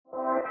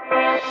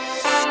Hey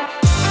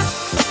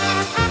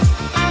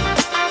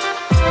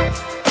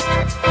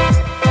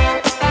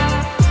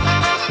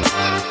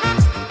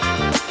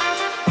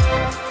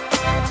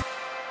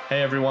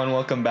everyone,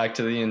 welcome back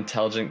to the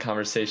Intelligent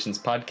Conversations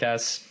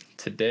podcast.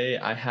 Today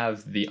I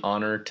have the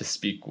honor to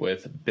speak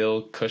with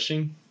Bill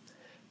Cushing.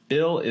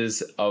 Bill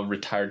is a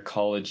retired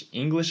college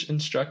English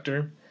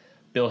instructor.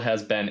 Bill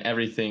has been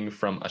everything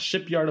from a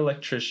shipyard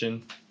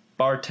electrician,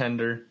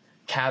 bartender,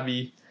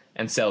 cabbie,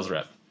 and sales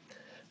rep.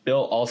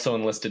 Bill also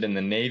enlisted in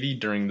the Navy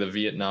during the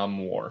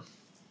Vietnam War.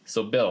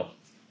 So Bill,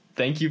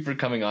 thank you for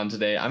coming on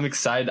today. I'm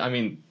excited. I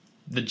mean,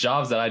 the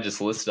jobs that I just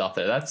listed off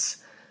there,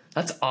 that's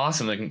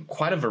awesome. Like,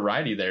 quite a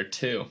variety there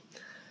too.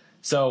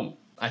 So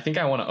I think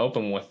I want to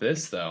open with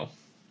this though.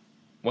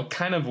 What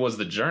kind of was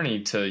the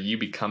journey to you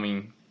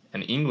becoming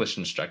an English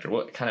instructor?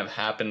 What kind of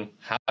happened?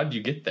 How did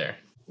you get there?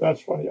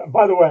 That's funny.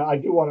 By the way, I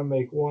do want to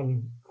make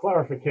one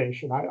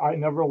clarification. I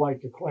never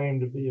like to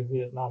claim to be a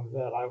Vietnam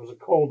vet. I was a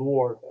Cold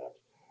War vet.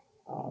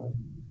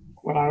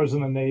 When I was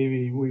in the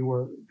Navy,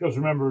 because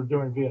remember,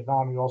 during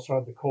Vietnam, you also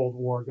had the Cold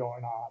War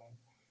going on.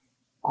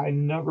 I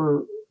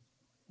never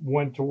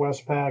went to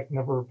Westpac,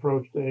 never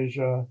approached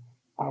Asia.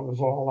 I was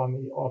all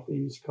off the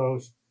East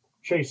Coast,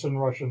 chasing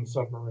Russian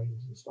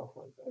submarines and stuff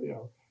like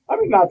that. I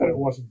mean, not that it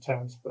wasn't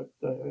tense, but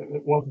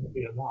it wasn't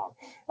Vietnam.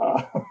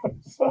 I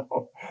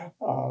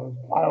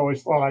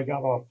always thought I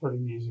got off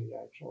pretty easy,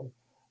 actually.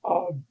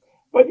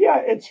 But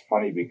yeah, it's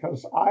funny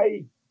because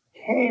I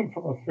came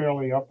from a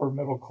fairly upper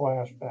middle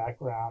class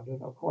background,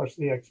 and of course,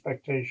 the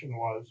expectation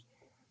was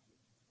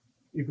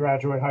you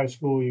graduate high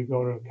school, you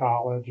go to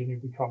college, and you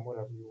become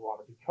whatever you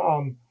want to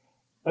become.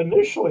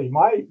 Initially,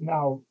 my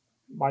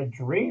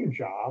dream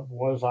job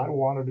was I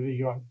wanted to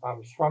be. I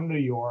was from New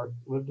York,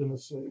 lived in the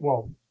city,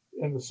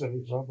 in the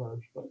city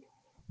suburbs, but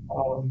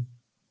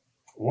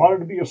wanted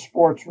to be a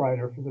sports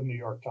writer for the New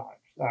York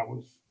Times. That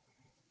was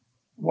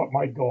what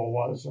my goal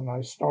was, and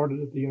I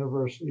started at the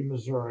University of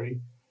Missouri,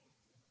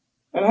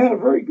 and I had a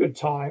very good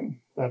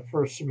time that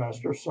first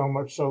semester, so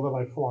much so that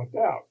I flunked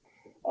out.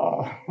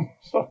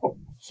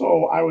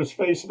 So I was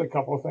facing a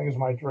couple of things.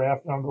 My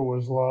draft number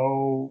was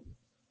low.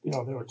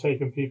 They were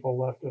taking people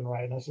left and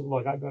right. And I said,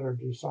 look, I better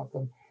do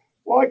something.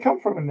 Well, I come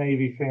from a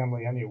Navy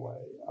family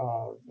anyway.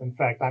 In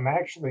fact, I'm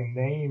actually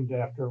named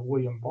after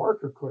William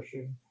Barker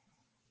Cushing,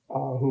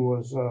 who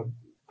was a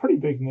pretty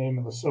big name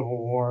in the Civil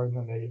War in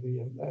the Navy.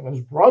 And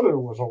his brother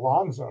was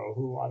Alonzo,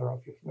 who, I don't know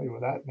if you're familiar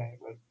with that name,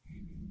 but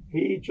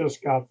he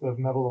just got the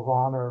Medal of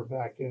Honor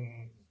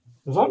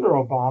it was under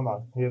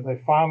Obama. They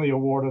finally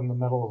awarded him the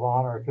Medal of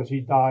Honor because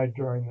he died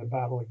during the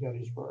Battle of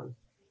Gettysburg.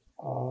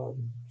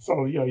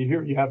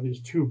 You have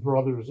these two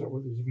brothers that were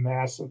these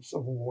massive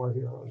Civil War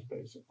heroes,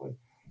 basically.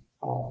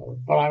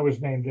 But I was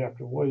named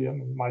after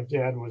William, and my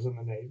dad was in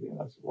the Navy, and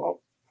I said,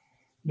 well,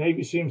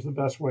 Navy seems the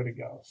best way to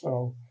go.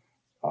 So,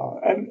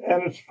 and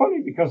it's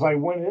funny because I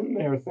went in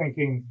there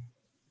thinking,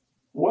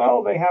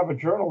 well, they have a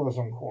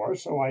journalism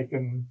course, so I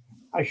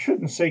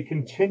shouldn't say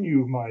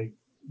continue my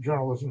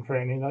journalism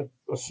training. That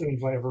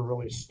assumes I ever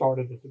really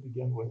started it to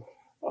begin with.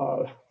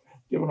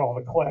 Given all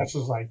the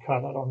classes I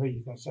cut, I don't think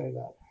you can say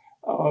that.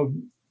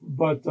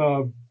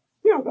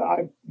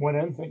 I went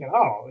in thinking,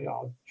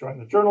 I'll join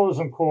the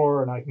journalism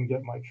corps and I can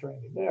get my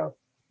training there.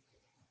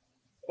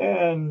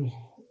 And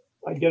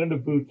I get into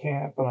boot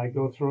camp and I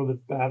go through the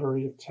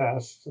battery of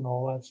tests and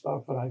all that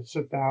stuff. And I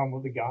sit down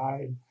with the guy.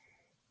 And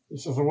he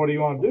says, well, what do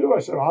you want to do? I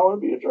said, I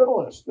want to be a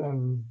journalist.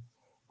 And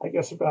I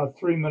guess about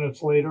 3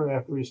 minutes later,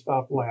 after he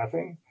stopped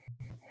laughing,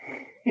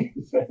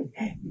 he said,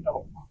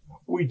 no,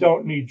 we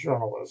don't need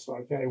journalists.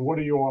 Okay, what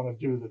do you want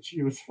to do that's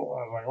useful?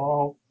 I was like,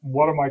 well,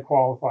 what am I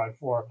qualified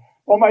for?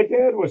 Well, my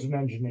dad was an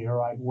engineer.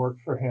 I'd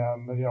worked for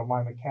him, and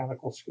my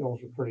mechanical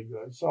skills were pretty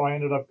good. So I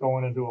ended up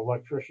going into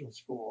electrician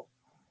school,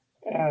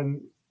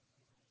 and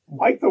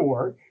liked the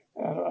work,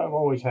 and I've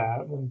always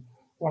have. And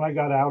when I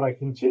got out, I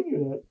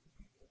continued it,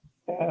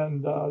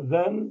 and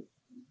then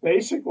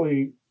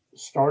basically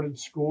started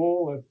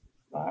school at.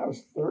 I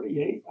was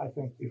 38, I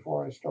think,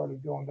 before I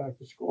started going back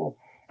to school.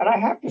 And I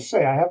have to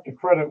say, I have to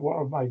credit one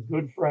of my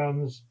good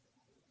friends.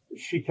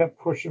 She kept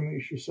pushing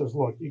me. She says,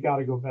 look, you got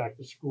to go back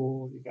to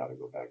school. You got to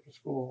go back to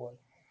school.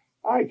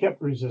 And I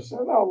kept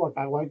resisting. No, look,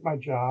 I like my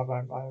job.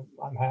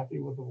 I'm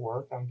happy with the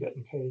work. I'm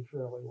getting paid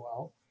fairly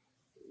well.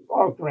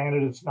 Well,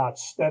 granted, it's not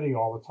steady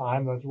all the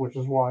time, which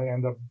is why I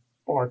end up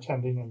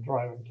bartending and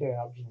driving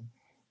cabs and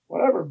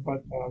whatever.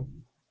 But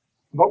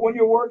when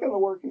you're working, the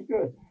work is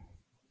good.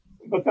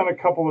 But then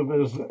a couple of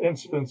those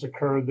incidents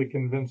occurred that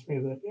convinced me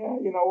that,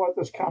 you know what,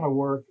 this kind of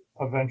work,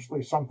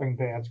 eventually something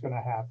bad's going to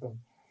happen.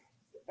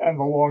 And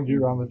the longer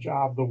you're on the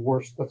job, the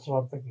worse that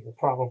something will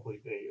probably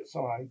be.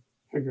 So I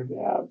figured,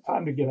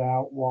 time to get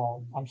out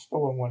while I'm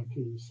still in one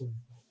piece. And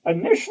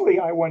initially,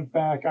 I went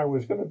back. I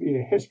was going to be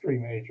a history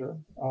major,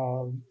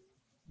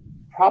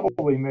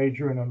 probably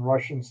majoring in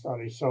Russian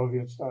studies,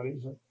 Soviet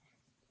studies. And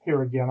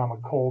here again, I'm a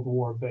Cold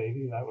War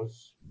baby. That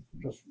was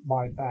just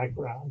my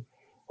background.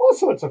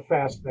 Also, it's a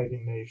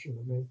fascinating nation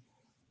to me.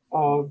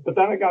 But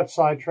then I got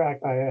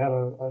sidetracked. I had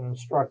an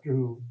instructor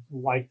who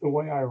liked the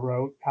way I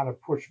wrote, kind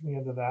of pushed me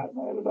into that, and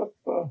I ended up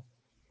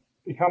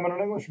becoming an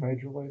English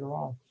major later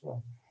on.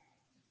 So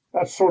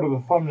that's sort of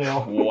the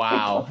thumbnail.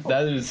 Wow,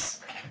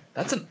 that's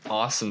an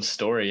awesome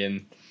story.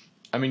 And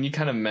I mean, you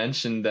kind of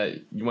mentioned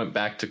that you went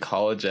back to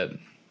college at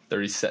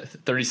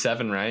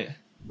 37, right?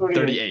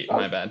 38,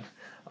 my bad.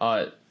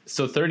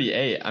 So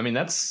 38, I mean,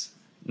 that's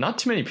not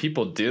too many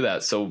people do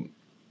that. So,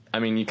 I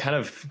mean, you kind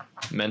of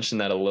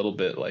mentioned that a little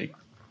bit, like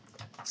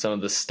some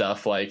of the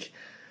stuff like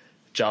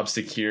job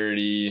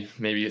security,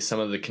 maybe some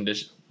of the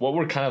conditions.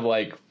 What kind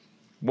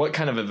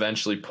of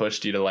eventually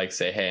pushed you to like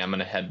say, hey, I'm going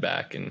to head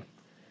back and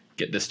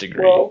get this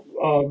degree?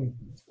 Well,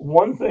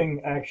 one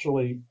thing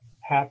actually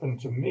happened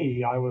to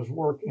me. I was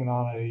working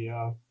on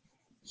a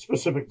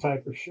specific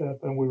type of ship,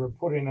 and we were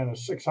putting in a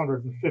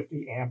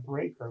 650 amp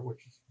breaker, which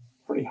is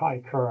pretty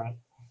high current.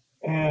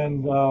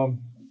 And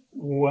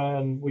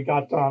when we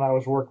got done, I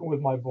was working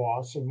with my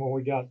boss, and when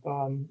we got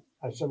done,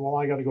 I said, "Well,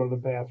 I got to go to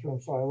the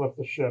bathroom," so I left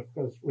the ship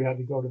because we had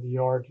to go to the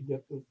yard to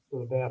get to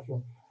the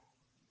bathroom.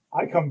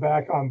 I come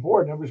back on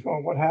board, and everybody's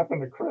going, "What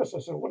happened to Chris?" I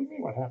said, "What do you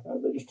mean, what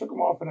happened?" They just took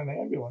him off in an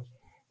ambulance.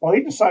 Well,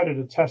 he decided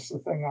to test the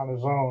thing on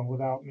his own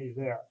without me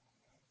there.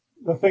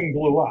 The thing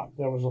blew up.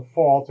 There was a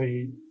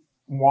faulty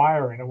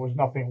wiring. It was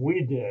nothing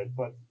we did,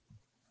 but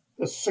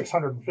this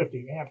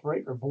 650 amp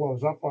breaker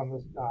blows up on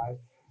this guy.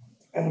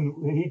 And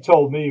he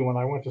told me when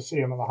I went to see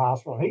him in the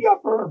hospital, he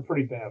got burned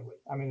pretty badly.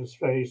 I mean, his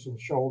face and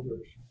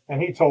shoulders.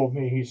 And he told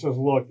me, he says,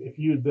 "Look, if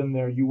you had been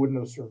there, you wouldn't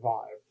have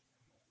survived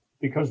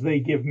because they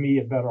give me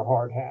a better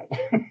hard hat.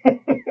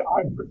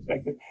 I'm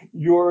protected.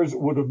 Yours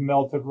would have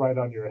melted right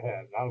on your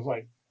head." And I was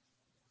like,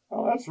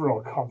 "Oh, that's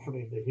real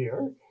comforting to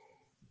hear."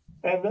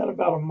 And then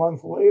about a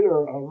month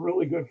later, a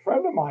really good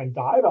friend of mine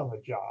died on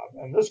the job.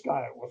 And this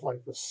guy was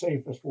like the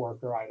safest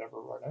worker I'd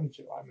ever run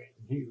into. I mean,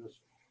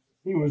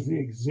 he was the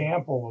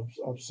example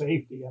of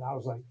safety. And I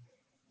was like,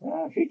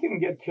 if he can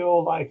get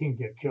killed, I can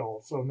get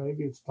killed. So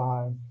maybe it's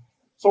time.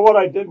 So what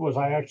I did was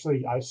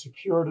I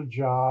secured a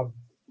job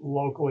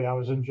locally. I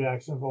was in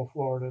Jacksonville,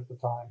 Florida at the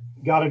time.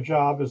 Got a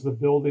job as the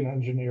building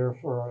engineer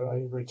for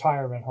a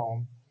retirement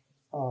home.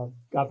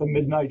 Got the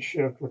midnight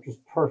shift, which was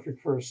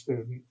perfect for a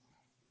student.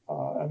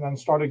 And then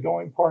started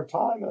going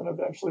part-time and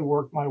eventually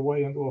worked my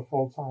way into a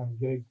full-time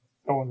gig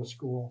going to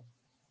school.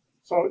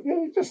 So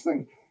just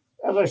think,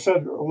 as I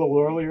said a little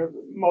earlier,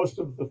 most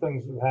of the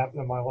things that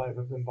happened in my life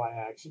have been by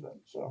accident.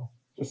 So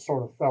just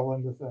sort of fell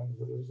into things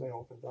as they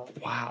opened up.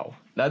 Wow.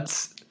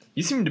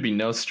 You seem to be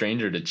no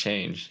stranger to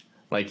change.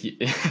 Like,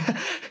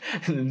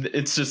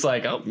 it's just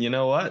like, oh, you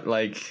know what?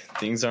 Like,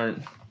 things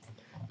aren't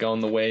going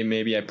the way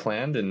maybe I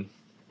planned. And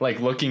like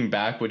looking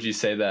back, would you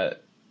say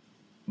that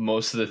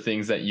most of the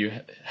things that you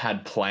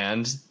had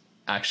planned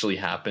actually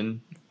happened?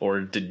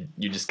 Or did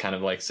you just kind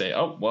of like say,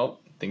 oh,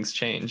 well, things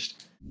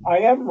changed? I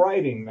am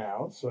writing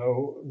now,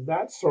 so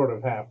that sort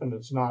of happened.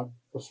 It's not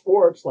the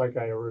sports like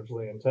I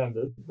originally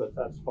intended, but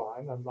that's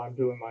fine. I'm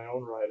doing my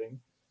own writing.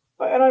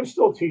 And I'm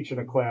still teaching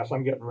a class.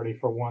 I'm getting ready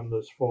for one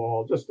this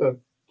fall just to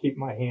keep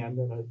my hand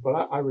in it.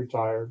 But I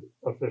retired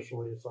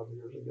officially some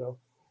years ago.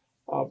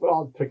 But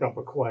I'll pick up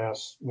a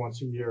class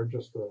once a year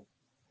just to.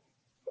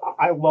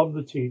 I love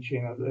the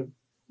teaching.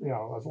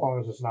 As long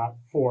as it's not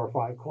 4 or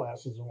 5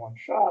 classes in one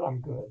shot,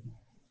 I'm good.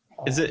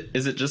 Is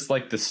it just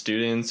like the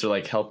students or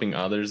like helping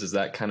others? Is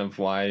that kind of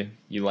why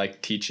you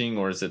like teaching,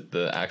 or is it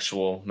the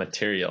actual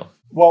material?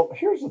 Well,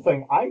 here's the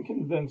thing. I'm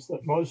convinced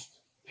that most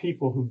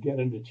people who get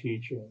into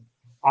teaching,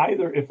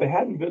 either if they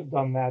hadn't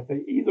done that,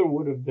 they either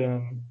would have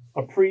been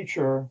a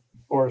preacher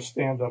or a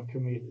stand-up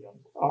comedian.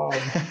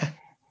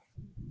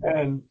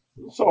 And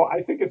so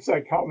I think it's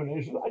that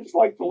combination. I just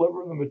like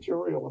delivering the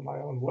material in my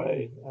own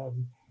way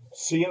and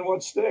seeing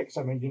what sticks.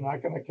 I mean, you're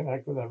not going to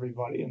connect with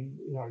everybody, and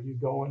you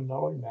go in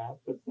knowing that.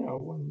 But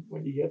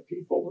when you get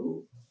people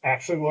who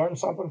actually learn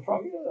something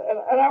from you,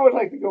 and I would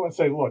like to go and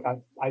say, look,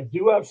 I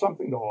do have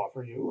something to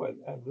offer you,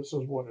 and this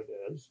is what it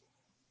is.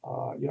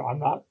 I'm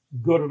not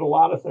good at a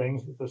lot of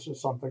things, but this is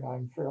something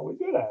I'm fairly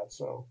good at.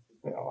 So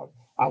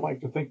I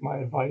like to think my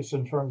advice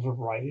in terms of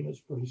writing is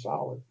pretty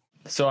solid.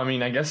 So I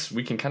mean, I guess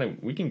we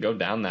can go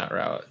down that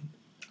route.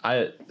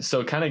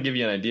 So kind of give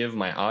you an idea of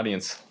my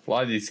audience, a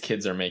lot of these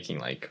kids are making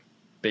like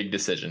big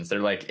decisions. They're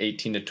like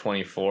 18 to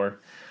 24,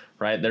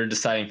 right? They're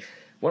deciding,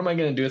 what am I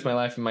going to do with my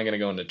life? Am I going to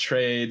go into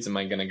trades? Am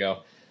I going to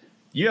go?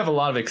 You have a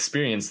lot of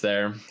experience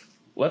there.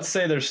 Let's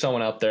say there's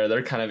someone out there,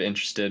 they're kind of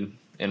interested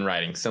in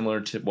writing,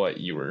 similar to what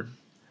you were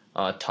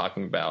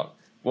talking about.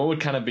 What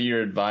would kind of be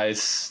your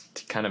advice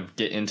to kind of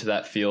get into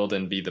that field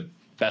and be the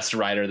best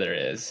writer there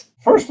is?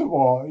 First of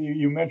all,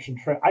 you mentioned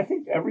trade. I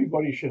think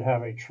everybody should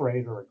have a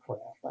trade or a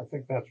craft. I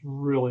think that's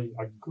really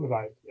a good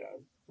idea,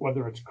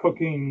 whether it's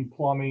cooking,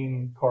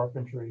 plumbing,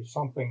 carpentry,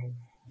 something,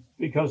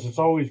 because it's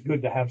always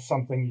good to have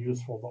something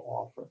useful to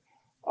offer.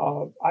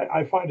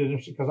 I find it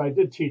interesting because I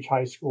did teach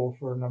high school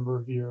for a number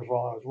of years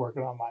while I was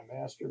working on my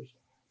master's.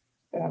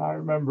 And I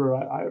remember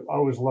I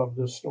always loved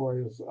this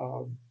story.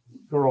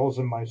 Girls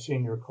in my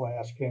senior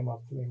class came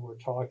up to me, we were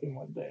talking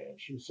one day, and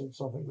she said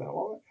something about,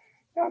 well,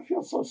 Yeah, I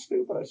feel so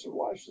stupid. I said,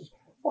 why? She says,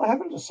 well, I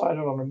haven't decided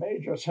on a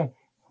major. I said,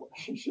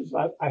 she says,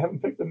 I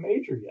haven't picked a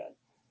major yet.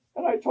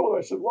 And I told her,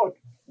 I said, look,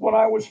 when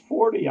I was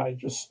 40, I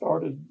just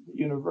started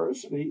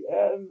university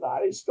and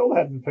I still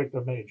hadn't picked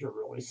a major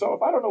really. So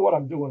if I don't know what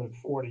I'm doing at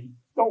 40,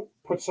 don't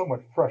put so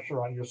much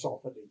pressure on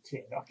yourself at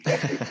 18.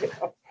 Okay. You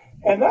know?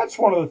 And that's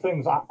one of the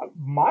things,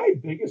 my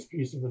biggest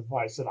piece of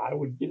advice that I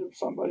would give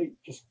somebody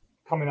just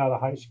coming out of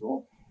high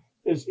school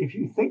is if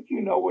you think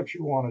you know what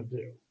you want to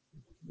do,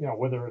 you know,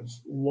 whether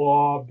it's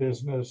law,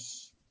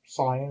 business,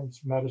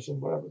 science, medicine,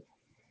 whatever,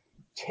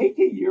 take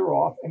a year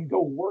off and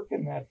go work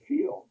in that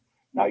field.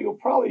 Now you'll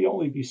probably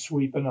only be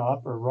sweeping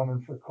up or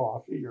running for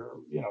coffee or,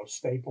 you know,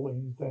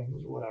 stapling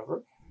things or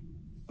whatever,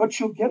 but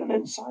you'll get an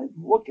inside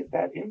look at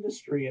that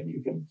industry and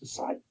you can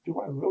decide,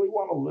 do I really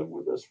want to live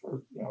with this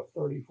for, you know,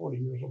 30, 40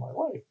 years of my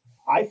life?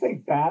 I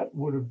think that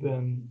would have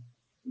been,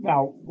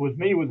 now with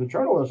me with the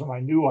journalism, I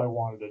knew I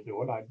wanted to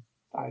do it.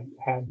 I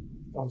had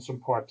done some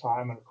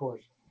part-time and of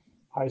course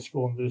high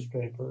school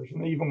newspapers.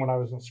 And even when I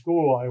was in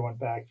school, I went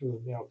back to,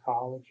 you know,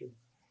 college and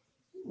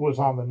was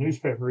on the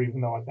newspaper, even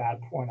though at that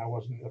point I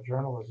wasn't a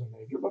journalism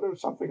major, but it was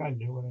something I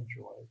knew and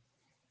enjoyed.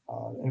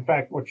 In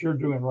fact, what you're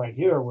doing right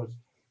here was,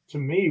 to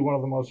me, one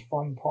of the most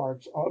fun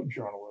parts of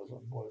journalism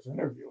was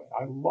interviewing.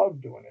 I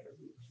love doing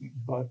interviews,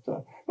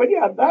 but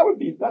yeah,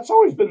 that's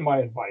always been my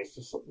advice.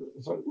 So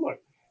look,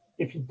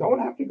 if you don't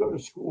have to go to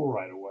school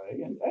right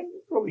away, and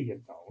really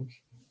you don't,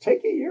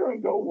 take a year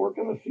and go work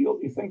in the field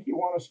you think you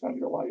want to spend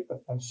your life in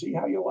and see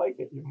how you like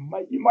it. You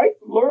might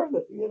learn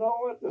that, you know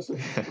what, this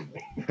is for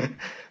me.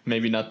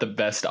 Maybe not the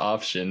best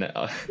option.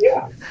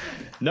 Yeah.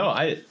 No,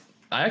 I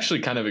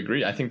actually kind of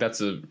agree. I think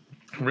that's a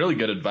really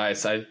good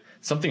advice.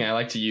 Something I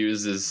like to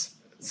use is,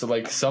 so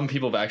like some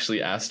people have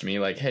actually asked me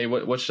like, hey,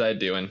 what should I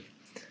do? And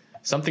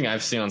something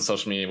I've seen on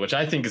social media, which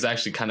I think is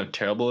actually kind of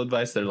terrible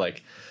advice. They're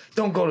like,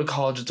 don't go to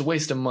college. It's a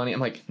waste of money. I'm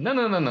like, no.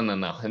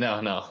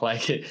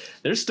 Like,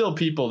 there's still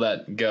people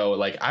that go,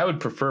 like, I would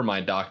prefer my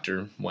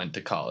doctor went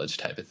to college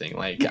type of thing.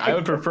 Like, I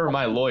would prefer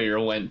my lawyer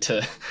went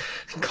to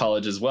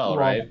college as well,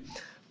 right?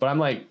 But I'm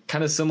like,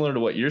 kind of similar to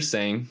what you're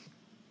saying.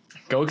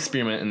 Go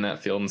experiment in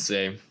that field and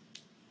say,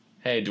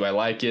 hey, do I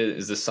like it?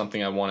 Is this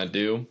something I want to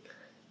do?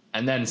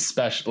 And then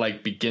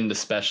begin to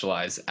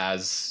specialize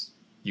as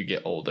you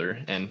get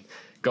older and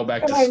go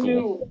back to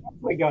school.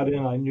 When I got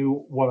in, I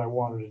knew what I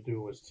wanted to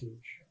do was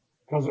teach.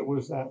 Because it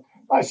was that,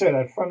 I say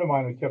that friend of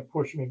mine who kept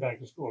pushing me back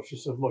to school, she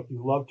said, look,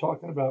 you love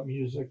talking about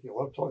music, you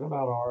love talking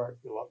about art,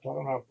 you love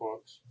talking about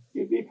books.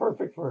 You'd be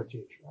perfect for a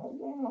teacher.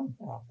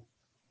 Yeah.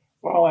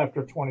 Well,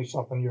 after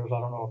 20-something years, I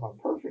don't know if I'm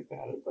perfect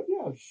at it, but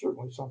yeah, it's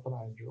certainly something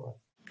I enjoy.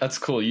 That's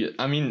cool.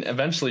 I mean,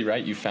 eventually,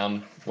 right, you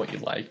found what you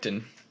liked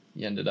and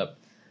you ended up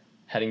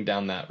heading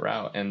down that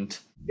route. And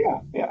yeah.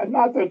 And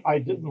not that I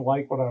didn't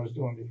like what I was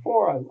doing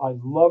before. I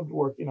loved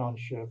working on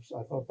ships.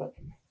 I thought that,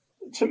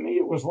 to me,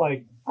 it was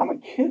like, I'm a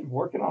kid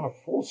working on a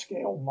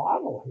full-scale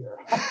model here.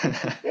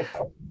 You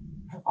know,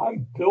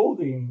 I'm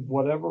building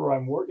whatever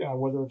I'm working on,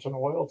 whether it's an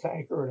oil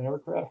tanker, an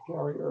aircraft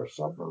carrier, a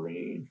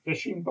submarine,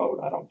 fishing boat,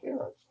 I don't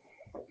care.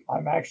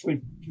 I'm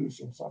actually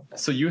producing something.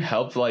 So you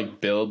helped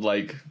like build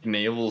like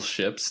naval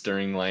ships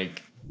during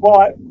like... Well,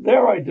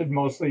 I did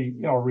mostly,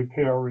 you know,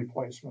 repair,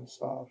 replacement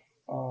stuff.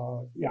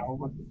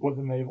 With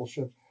the naval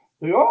ships.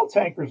 The oil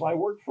tankers, I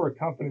worked for a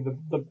company,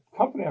 the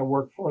company I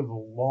worked for the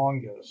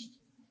longest,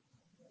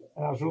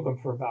 and I was with them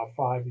for about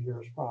 5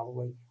 years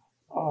probably.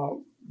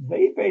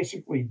 They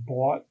basically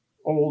bought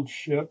old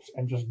ships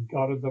and just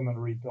gutted them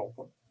and rebuilt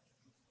them.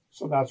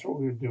 So that's what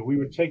we would do. We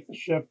would take the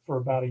ship for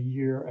about a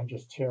year and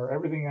just tear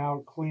everything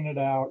out, clean it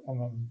out, and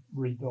then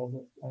rebuild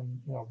it and,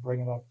 you know,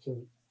 bring it up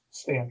to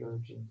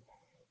standards and,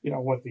 you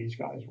know, what these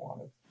guys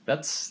wanted.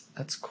 That's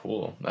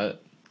cool.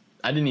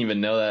 I didn't even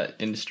know that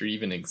industry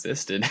even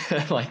existed.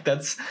 Like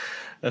that's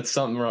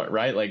something,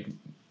 right? Like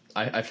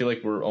I feel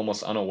like we're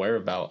almost unaware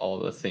about all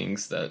the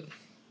things that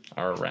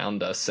are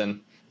around us.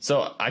 And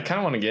so I kind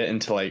of want to get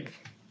into like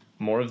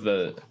more of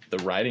the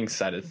writing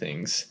side of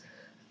things.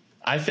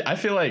 I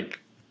feel like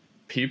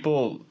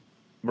people,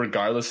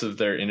 regardless of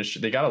their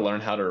industry, they got to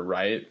learn how to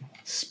write,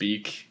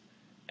 speak,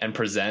 and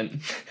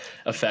present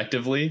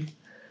effectively.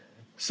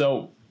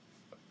 So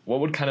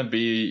what would kind of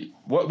be,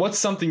 what's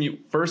something you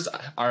first,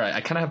 all right,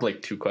 I kind of have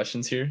like two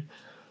questions here,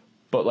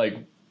 but like,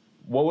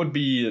 what would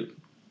be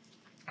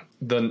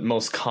the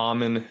most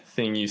common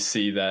thing you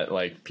see that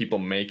like people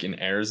make in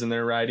errors in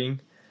their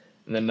writing?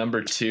 And then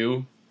number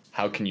two,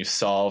 how can you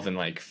solve and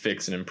like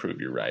fix and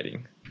improve your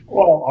writing?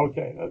 Well,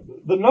 okay.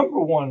 The number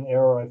one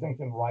error I think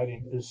in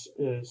writing is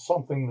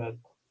something that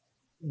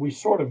we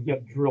sort of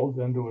get drilled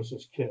into us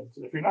as kids.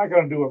 If you're not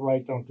going to do it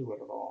right, don't do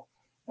it at all.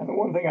 And the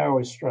one thing I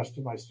always stress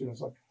to my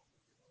students, like,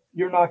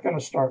 you're not going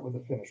to start with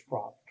a finished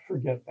product.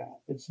 Forget that.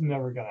 It's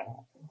never going to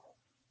happen.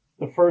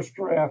 The first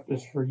draft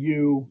is for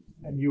you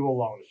and you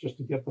alone. It's just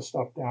to get the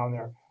stuff down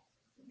there.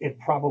 It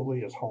probably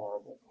is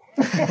horrible.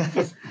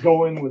 Just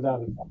go in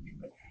without it.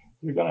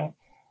 You're going to,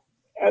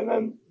 and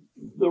then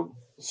the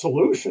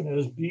solution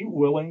is be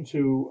willing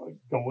to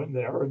go in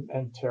there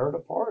and tear it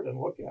apart and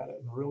look at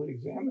it and really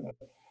examine it.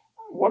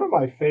 one of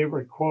my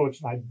favorite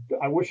quotes, and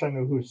I wish I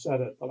knew who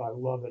said it, but I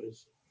love it,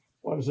 is,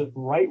 what is it?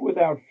 Write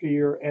without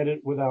fear,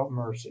 edit without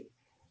mercy.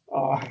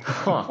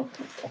 Huh.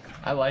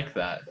 I like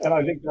that. And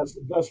I think that's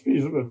the best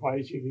piece of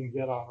advice you can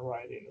get on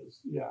writing is,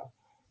 yeah.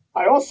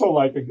 I also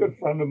like a good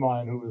friend of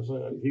mine who was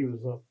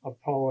a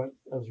poet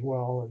as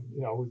well.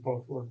 And, we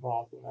both were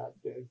involved in that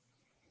gig.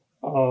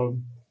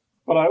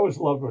 But I always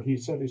loved what he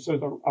said. He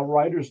said, a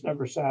writer's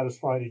never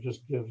satisfied. He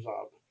just gives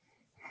up.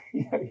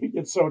 He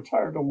gets so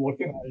tired of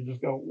looking at it,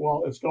 just go,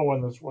 well, it's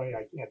going this way.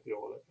 I can't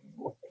deal with it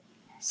anymore.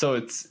 So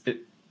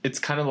it's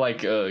kind of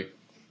like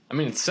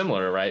it's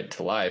similar, right,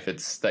 to life.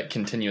 It's that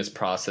continuous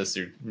process.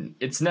 You're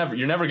never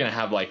going to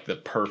have like the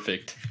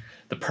perfect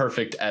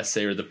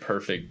essay or the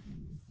perfect.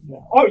 Yeah.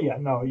 Oh yeah,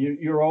 no,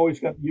 you're always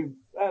got you.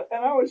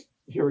 And I always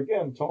here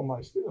again tell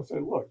my students,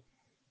 say, look,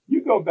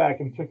 you go back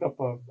and pick up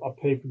a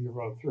paper you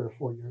wrote 3 or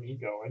 4 years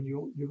ago, and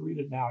you read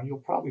it now, and you'll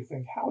probably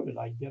think, how did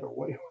I get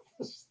away with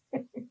this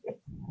thing?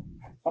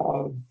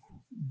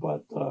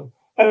 But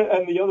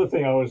and the other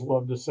thing I always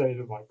love to say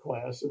to my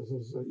classes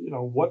is,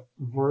 what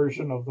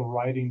version of the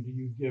writing do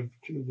you give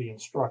to the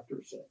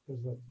instructors?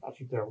 Because that's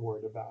what they're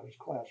worried about is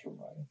classroom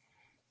writing.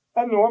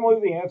 And normally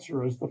the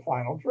answer is the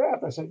final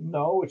draft. I say,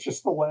 no, it's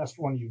just the last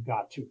one you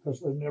got to, because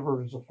there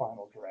never is a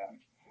final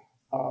draft.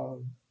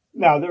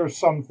 Now, there are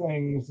some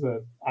things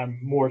that I'm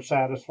more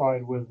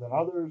satisfied with than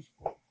others,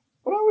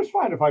 but I always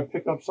find if I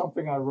pick up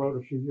something I wrote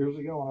a few years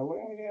ago and I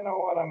went, you know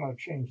what, I'm going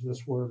to change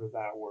this word or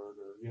that word,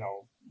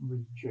 or,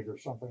 rejigger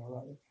something or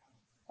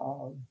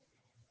other.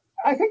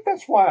 I think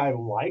that's why I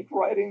like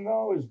writing,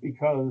 though, is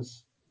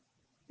because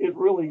it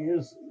really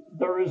is,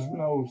 there is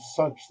no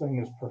such thing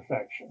as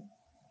perfection.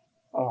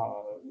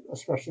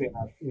 Especially in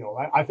that field.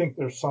 I think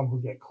there's some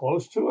who get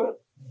close to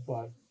it,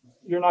 but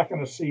you're not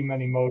going to see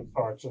many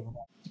Mozarts in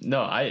that.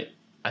 No, I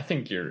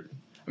think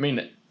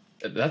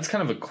that's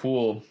kind of a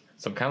cool,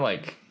 so I'm kind of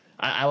like,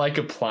 I like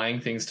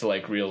applying things to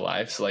like real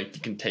life. So like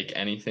you can take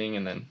anything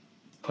and then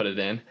put it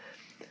in,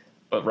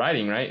 but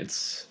writing, right?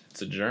 It's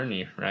a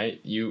journey,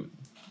 right? You're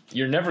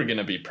never going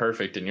to be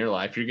perfect in your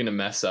life. You're going to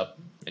mess up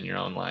in your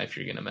own life.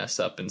 You're going to mess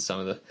up in some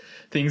of the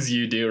things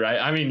you do, right?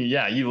 I mean,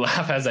 yeah, you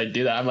laugh as I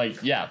do that. I'm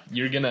like, yeah,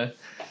 you're going to.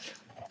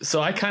 So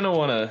I kind of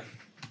want to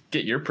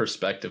get your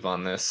perspective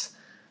on this.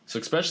 So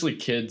especially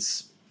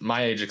kids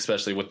my age,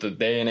 especially with the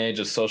day and age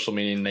of social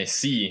media, and they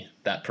see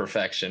that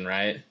perfection,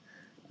 right?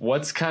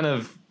 What's kind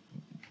of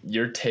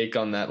your take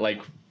on that?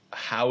 Like,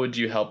 how would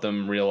you help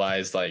them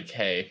realize, like,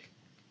 hey,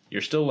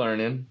 you're still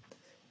learning.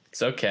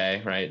 It's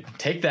okay, right?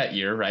 Take that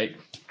year, right?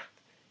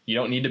 You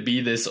don't need to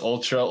be this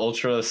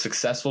ultra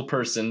successful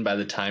person by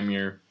the time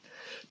you're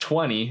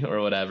 20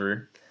 or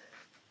whatever.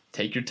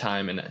 Take your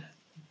time and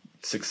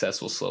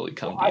success will slowly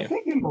come to you. I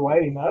think in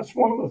writing, that's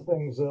one of the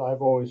things that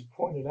I've always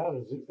pointed out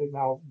is,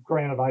 now,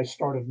 granted, I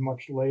started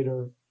much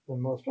later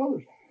than most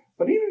others,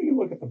 but even if you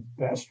look at the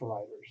best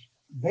writers,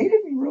 they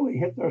didn't really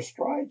hit their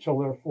stride till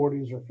their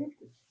 40s or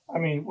 50s. I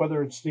mean,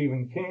 whether it's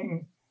Stephen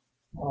King,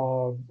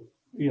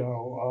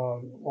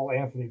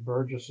 Anthony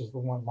Burgess is the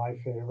one, my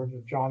favorite.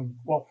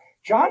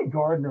 John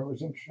Gardner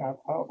was interesting.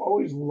 I've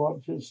always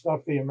loved his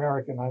stuff. The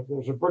American.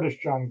 There's a British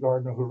John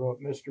Gardner who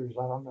wrote mysteries.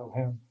 I don't know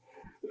him.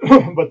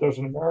 But there's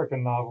an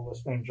American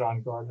novelist named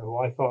John Gardner who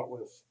I thought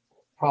was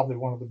probably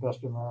one of the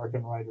best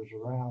American writers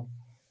around.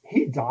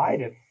 He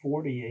died at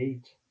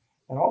 48.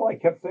 And all I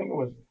kept thinking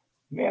was,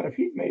 man, if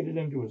he'd made it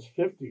into his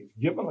 50s,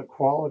 given the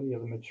quality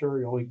of the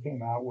material he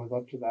came out with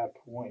up to that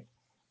point,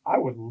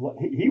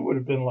 he would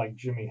have been like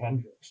Jimi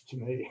Hendrix to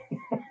me.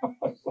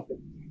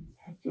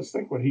 Just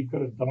think what he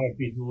could have done if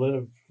he'd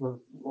lived for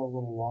a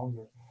little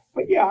longer.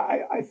 But yeah,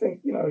 I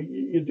think,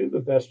 you do the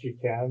best you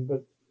can,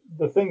 but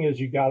the thing is,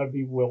 you got to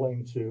be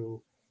willing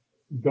to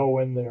go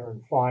in there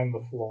and find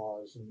the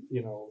flaws and,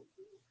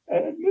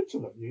 and admit to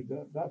them.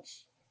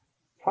 That's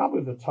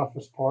probably the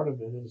toughest part of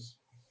it is,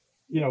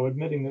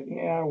 admitting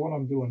that, what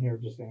I'm doing here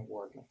just ain't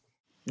working.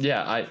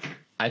 Yeah,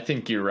 I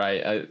think you're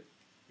right.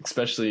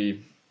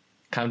 Especially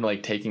kind of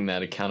like taking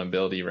that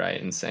accountability,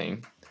 right, and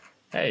saying,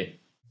 hey.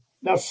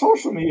 Now,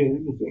 social media,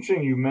 it's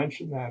interesting you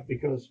mentioned that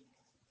because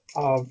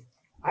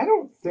I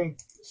don't think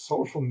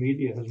social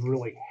media has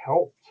really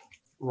helped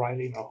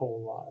writing a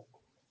whole lot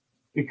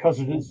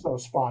because it is so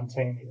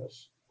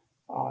spontaneous.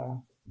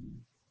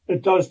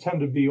 It does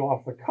tend to be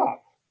off the cuff,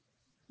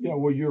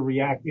 where you're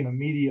reacting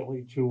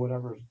immediately to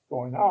whatever's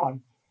going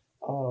on.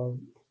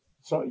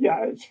 So,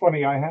 yeah, it's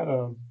funny. I had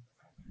a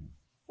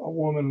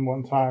woman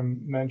one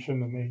time mention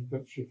to me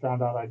that she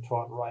found out I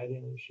taught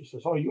writing, and she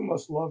says, "Oh, you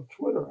must love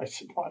Twitter." I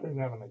said, "No, I didn't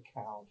have an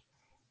account."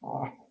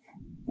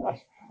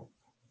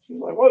 She's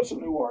like, "What's a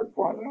new art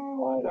form?"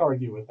 Oh, I'd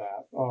argue with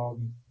that.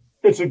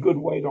 It's a good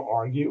way to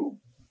argue,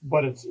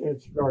 but it's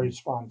very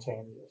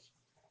spontaneous.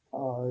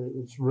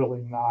 It's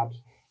really not.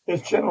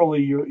 It's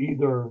generally you're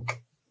either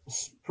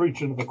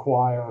preaching to the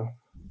choir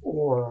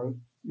or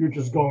you're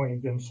just going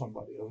against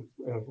somebody,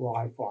 is what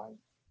I find.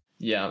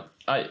 Yeah,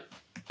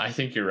 I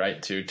think you're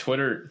right too.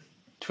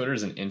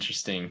 Twitter's an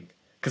interesting,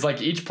 because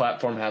like each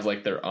platform has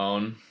like their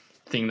own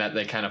thing that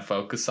they kind of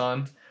focus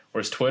on.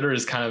 Whereas Twitter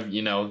is kind of,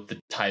 the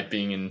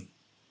typing and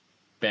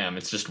bam,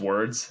 it's just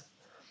words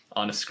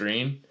on a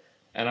screen.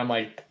 And I'm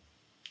like,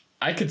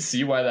 I could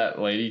see why that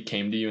lady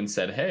came to you and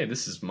said, hey,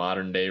 this is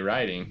modern day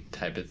writing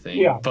type of thing.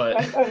 Yeah,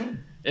 But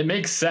and it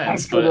makes I'm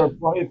sense. sure there are But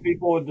plenty of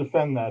people who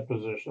defend that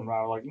position,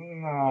 right? Like,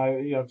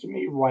 to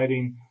me,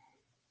 writing.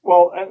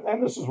 Well,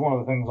 and this is one of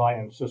the things I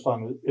insist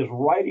on is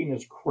writing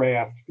is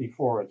craft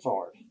before it's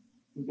art.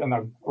 And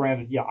now,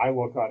 granted, yeah, I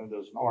look at it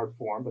as an art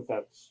form, but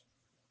that's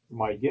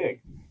my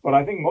gig. But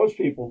I think most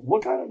people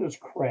look at it as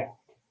craft.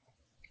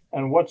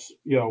 And what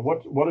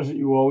is it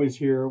you always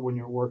hear when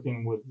you're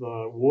working with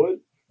wood?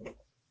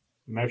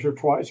 Measure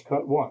twice,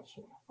 cut once.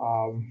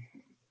 Um,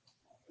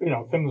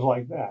 things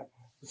like that.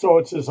 So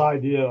it's this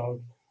idea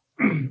of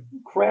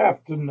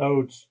craft to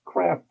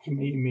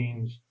me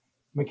means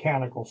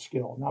mechanical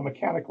skill. Now,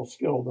 mechanical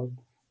skill doesn't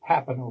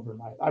happen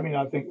overnight. I mean,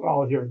 I think,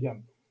 well, here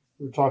again,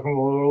 we were talking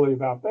a little earlier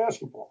about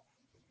basketball.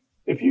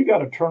 If you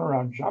got a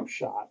turnaround jump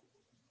shot,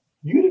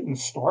 you didn't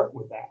start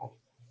with that.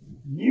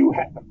 You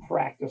had to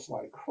practice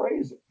like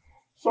crazy.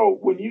 So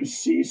when you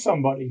see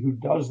somebody who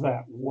does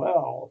that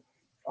well,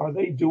 are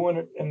they doing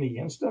it in the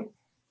instant?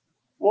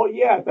 Well,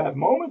 yeah, at that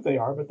moment they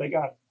are, but they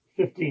got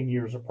 15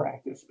 years of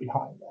practice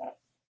behind that.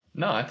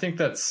 no, I think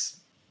that's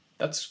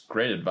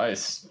great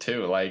advice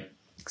too. Like,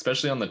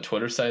 especially on the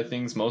Twitter side of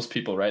things, most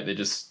people, right, they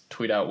just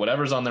tweet out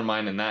whatever's on their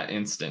mind in that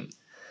instant,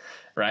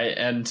 right?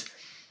 And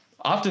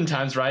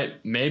oftentimes, right,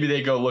 maybe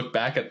they go look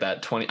back at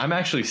that 20. I'm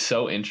actually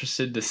so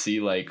interested to see,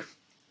 like,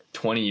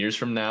 20 years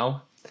from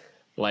now,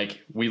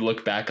 like, we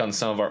look back on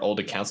some of our old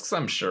accounts, because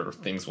I'm sure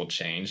things will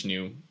change,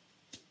 new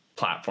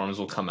platforms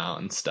will come out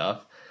and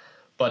stuff.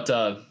 But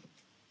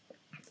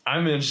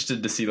I'm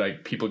interested to see,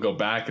 like, people go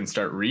back and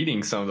start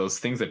reading some of those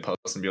things they post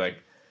and be like,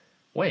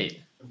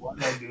 wait, Why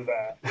did I do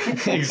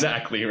that?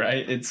 exactly,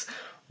 right? It's,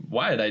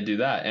 why did I do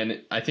that?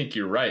 And I think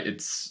you're right.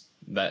 It's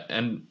that,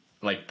 and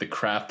like the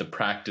craft, the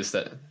practice,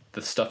 that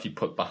the stuff you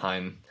put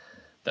behind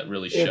that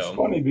really It's show.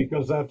 funny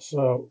because that's,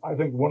 I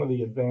think, one of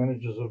the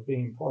advantages of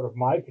being part of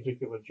my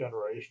particular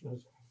generation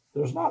is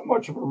there's not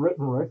much of a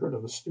written record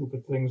of the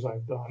stupid things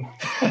I've done.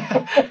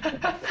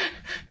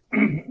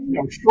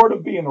 Short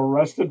of being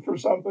arrested for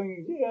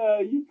something, yeah,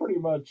 you pretty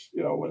much,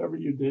 whatever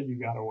you did, you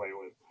got away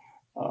with.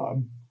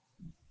 Um,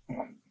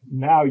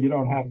 Now you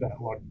don't have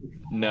that luxury.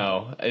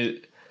 No,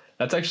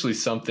 that's actually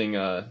something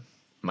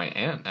my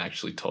aunt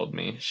actually told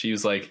me. She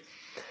was like,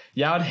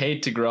 yeah, I'd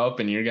hate to grow up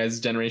in your guys'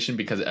 generation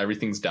because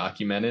everything's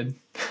documented,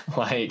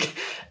 like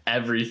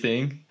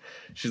everything.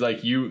 She's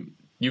like, you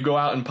go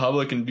out in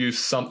public and do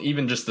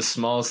even just the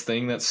smallest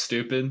thing that's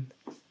stupid,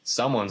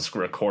 someone's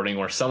recording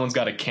or someone's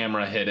got a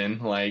camera hidden.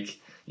 Like,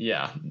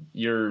 yeah,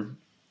 you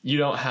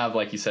don't have,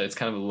 like you said, it's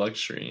kind of a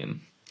luxury, and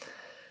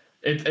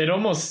it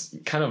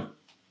almost kind of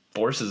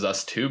forces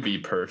us to be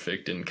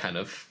perfect and kind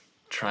of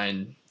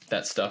trying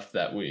that stuff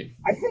that we.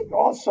 I think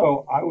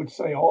also, I would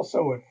say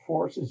also it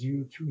forces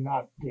you to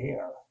not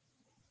dare.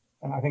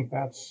 And I think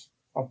that's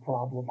a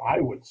problem I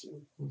would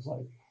see. It's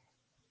like,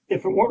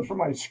 if it weren't for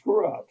my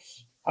screw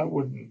ups, I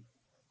wouldn't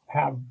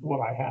have what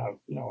I have,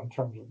 in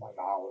terms of my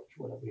knowledge,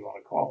 whatever you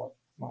want to call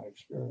it, my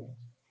experience.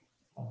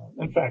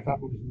 In fact, I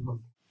would.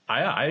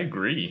 I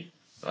agree.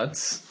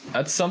 That's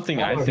something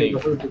I I don't know if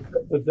you've think. ever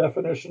heard the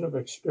definition of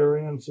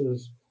experience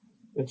is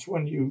it's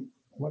when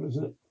what is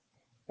it?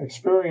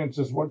 Experience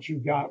is what you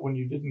got when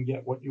you didn't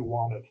get what you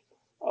wanted.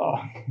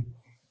 Uh,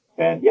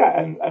 and yeah,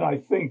 and I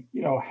think,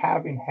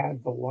 having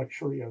had the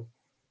luxury of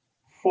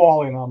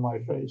falling on my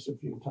face a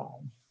few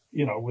times,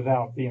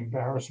 without the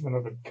embarrassment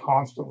of it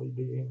constantly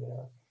being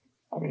there.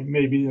 I mean,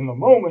 maybe in the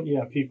moment,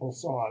 yeah, people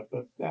saw it,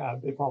 but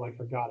they probably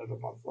forgot it a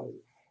month later.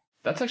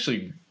 That's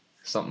actually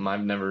something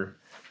I've never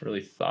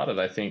really thought of.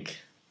 I think,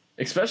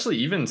 especially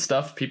even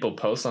stuff people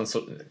post on,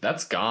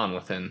 that's gone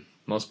within.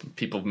 Most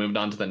people have moved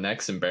on to the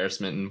next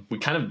embarrassment, and we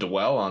kind of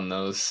dwell on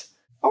those.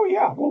 Oh,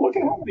 yeah. Well, look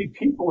at how many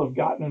people have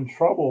gotten in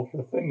trouble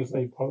for things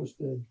they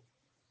posted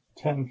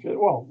 10, 15,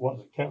 well, was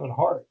it Kevin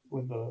Hart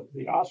with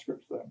the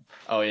Oscars thing?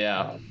 Oh,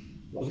 yeah.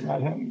 Wasn't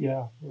that him?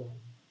 Yeah.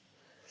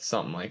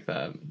 Something like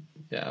that.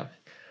 Yeah.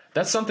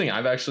 That's something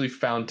I've actually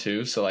found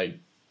too. So, like,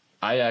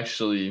 I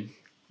actually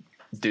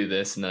do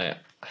this, and then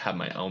I have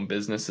my own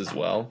business as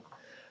well.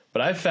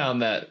 But I've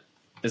found that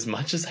as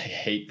much as I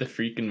hate the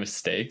freaking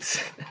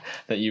mistakes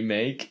that you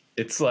make,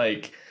 it's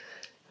like,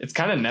 it's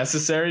kind of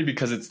necessary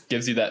because it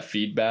gives you that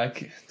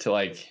feedback to,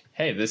 like,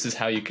 hey, this is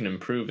how you can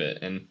improve it.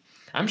 And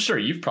I'm sure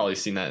you've probably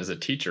seen that as a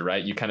teacher,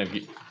 right? You kind of,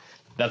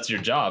 that's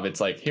your job. It's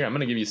like, here, I'm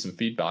going to give you some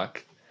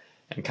feedback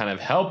and kind of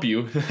help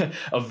you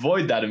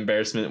avoid that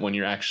embarrassment when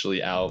you're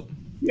actually out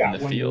in the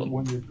field.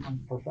 When you're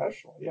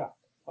professional, yeah.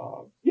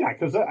 Yeah,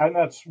 because and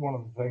that's one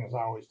of the things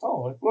I always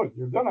tell them, like, look,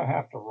 you're going to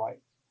have to write.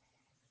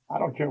 I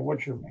don't care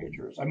what your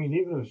major is. I mean,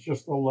 even if it's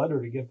just the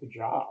letter to get the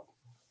job,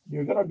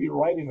 you're going to be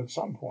writing at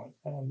some point,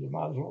 and you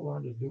might as well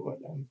learn to do it.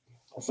 And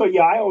so,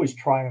 yeah, I always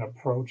try and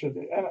approach it.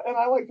 And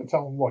I like to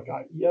tell them, look,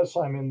 yes,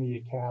 I'm in the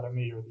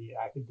academy or the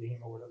academia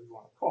or whatever you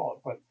want to call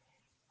it, but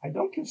I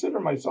don't consider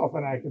myself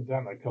an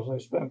academic because I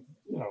spent,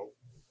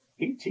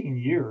 18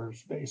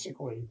 years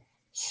basically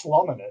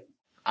slumming it.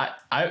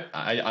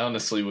 I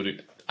honestly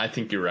would. I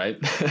think you're right.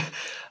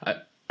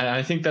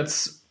 I think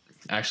that's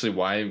actually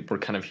why we're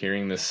kind of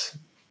hearing this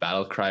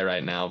battle cry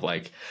right now of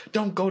like,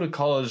 don't go to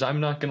college. I'm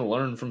not going to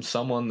learn from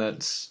someone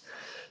that's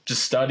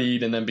just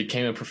studied and then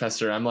became a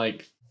professor. I'm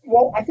like,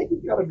 well, I think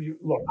you got to be.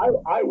 Look,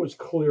 I was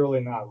clearly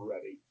not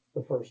ready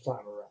the first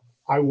time around.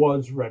 I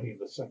was ready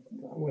the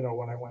second time. When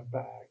I went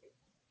back.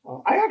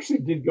 I actually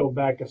did go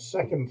back a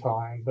second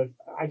time, but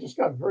I just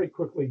got very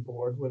quickly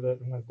bored with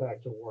it and went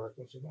back to work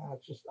and said, nah,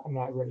 it's just, I'm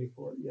not ready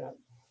for it yet.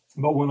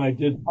 But when I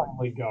did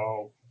finally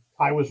go,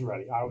 I was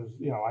ready.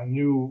 I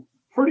knew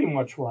pretty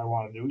much what I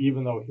wanted to do,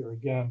 even though here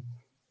again,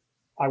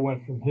 I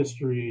went from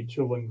history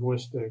to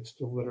linguistics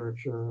to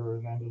literature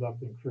and ended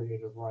up in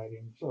creative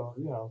writing. So,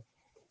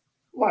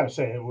 like I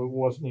say, it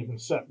wasn't even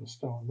set in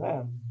stone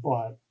then,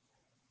 but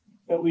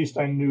at least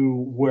I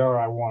knew where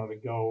I wanted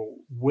to go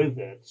with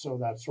it. So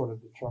that sort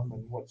of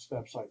determined what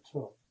steps I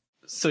took.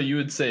 so you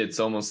would say it's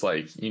almost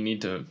like you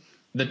need to,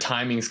 the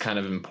timing's kind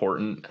of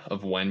important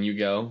of when you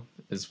go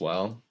as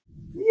well.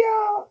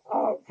 Yeah,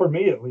 for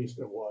me at least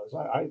it was.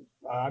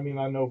 I mean,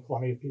 I know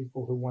plenty of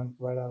people who went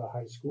right out of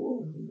high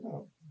school, and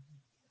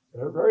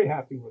they're very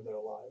happy with their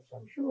lives,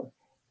 I'm sure.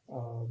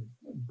 Um,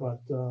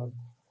 but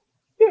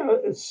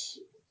it's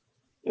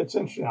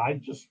interesting.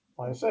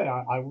 Like I say,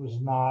 I was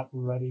not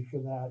ready for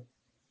that,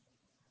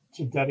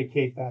 to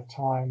dedicate that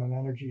time and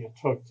energy it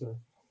took to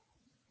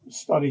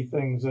study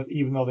things that,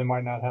 even though they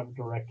might not have a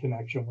direct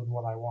connection with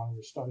what I wanted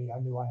to study, I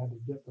knew I had to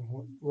get them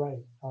right.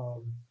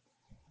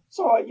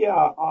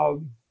 Yeah,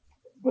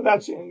 but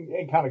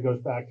it kind of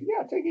goes back to,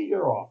 yeah, take a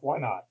year off. Why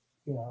not?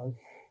 You know,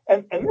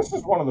 and this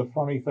is one of the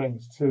funny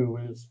things too,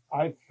 is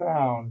I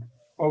found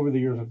over the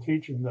years of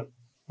teaching that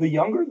the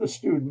younger the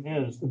student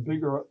is, the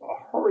bigger a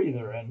hurry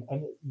they're in,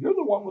 and you're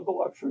the one with the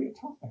luxury of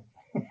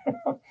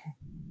time.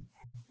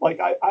 Like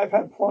I've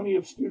had plenty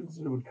of students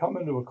that would come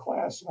into a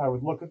class and I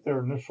would look at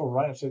their initial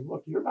writing and say,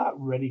 look, you're not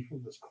ready for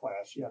this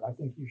class yet. I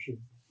think you should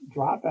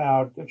drop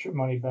out, get your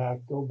money back,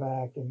 go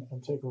back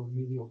and take a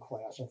remedial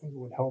class. I think it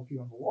would help you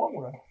in the long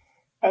run.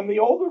 And the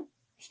older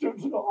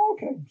students would go, oh,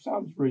 okay,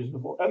 sounds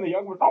reasonable. And the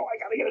younger ones, oh, I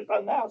got to get it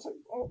done now. It's like,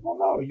 oh, well,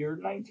 no, you're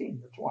 19,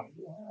 you're 20.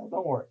 Yeah,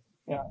 don't worry.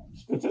 Yeah,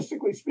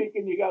 statistically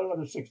speaking, you got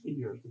another 60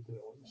 years to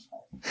deal with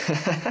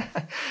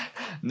this.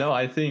 No,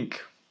 I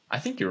think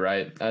you're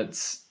right.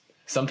 That's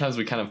sometimes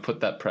we kind of put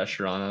that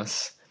pressure on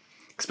us,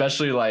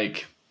 especially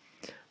like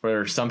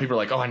where some people are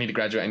like, oh, I need to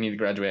graduate,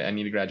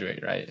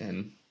 right?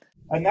 And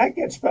that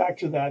gets back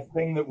to that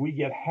thing that we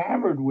get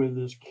hammered with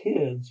as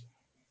kids.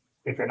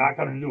 If you're not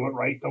going to do it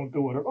right, don't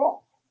do it at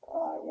all.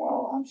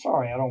 Well, I'm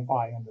sorry, I don't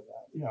buy into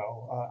that.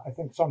 I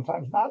think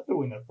sometimes not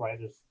doing it right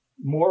is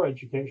more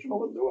educational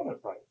than doing it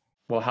right.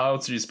 Well, how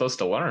else are you supposed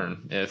to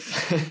learn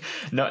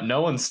if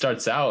no one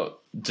starts out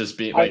just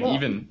being like,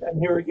 even. And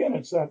here again,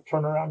 it's that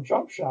turnaround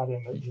jump shot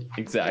image.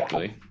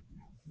 Exactly. Yeah,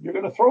 you're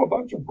going to throw a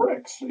bunch of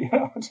bricks, to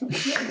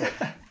begin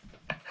with.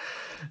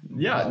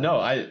 Yeah,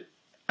 no, I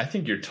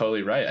think you're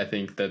totally right. I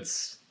think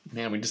that's,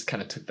 man, we just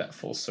kind of took that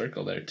full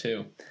circle there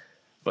too.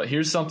 But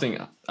here's something,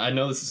 I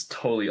know this is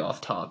totally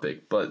off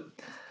topic, but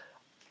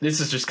this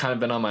has just kind of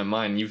been on my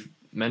mind. You've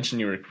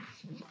mentioned you were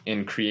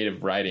in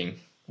creative writing.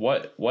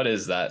 What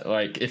is that?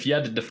 Like, if you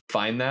had to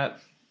define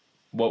that,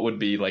 what would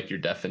be like your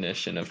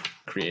definition of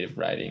creative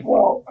writing?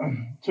 Well,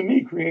 to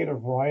me,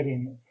 creative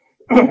writing,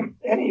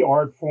 any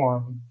art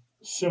form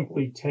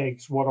simply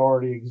takes what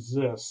already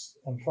exists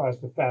and tries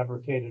to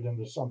fabricate it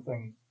into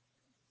something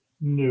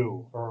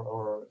new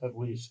or at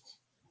least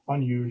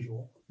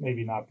unusual.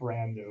 Maybe not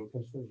brand new,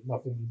 because there's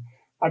nothing.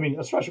 I mean,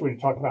 especially when you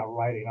talk about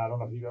writing, I don't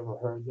know if you've ever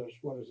heard this.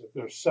 What is it?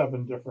 There's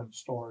 7 different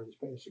stories,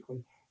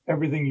 basically.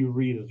 Everything you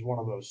read is one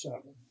of those 7.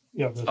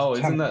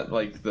 Isn't that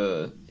like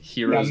the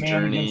hero's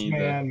journey?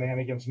 Man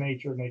against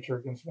nature, nature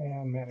against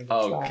man against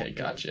God. Okay,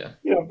 gotcha.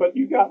 But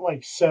you got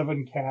like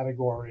 7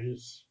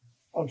 categories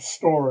of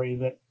story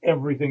that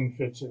everything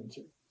fits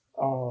into.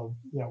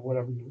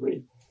 Whatever you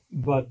read.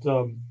 But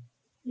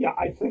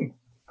I think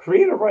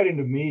creative writing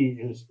to me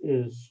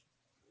is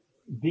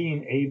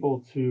being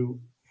able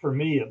to, for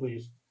me at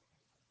least,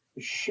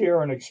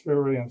 share an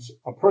experience,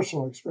 a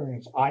personal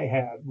experience I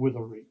had with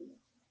a reader.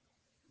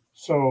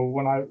 So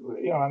when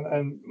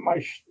and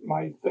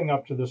my thing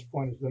up to this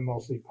point has been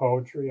mostly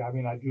poetry. I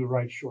mean, I do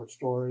write short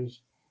stories.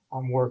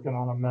 I'm working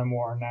on a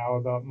memoir now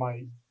about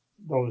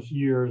those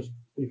years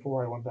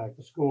before I went back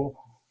to school,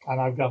 and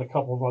I've got a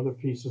couple of other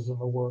pieces in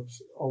the works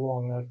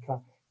along that kind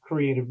of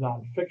creative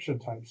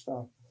nonfiction type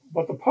stuff.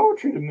 But the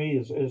poetry to me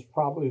is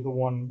probably the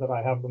one that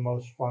I have the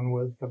most fun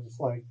with, because it's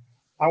like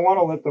I want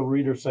to let the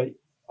reader say,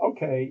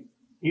 okay,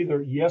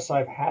 either yes,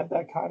 I've had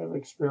that kind of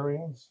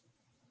experience,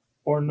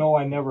 or no,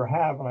 I never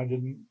have, and I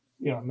didn't,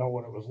 know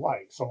what it was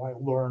like. So I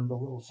learned a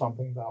little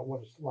something about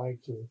what it's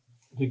like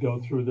to go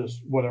through this,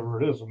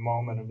 whatever it is, a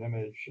moment, an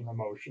image, an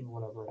emotion,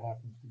 whatever it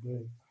happens to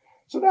be.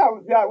 So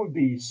that would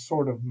be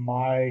sort of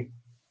my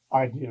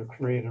idea of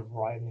creative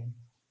writing.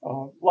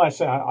 Like I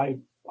say, I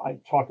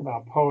talk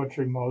about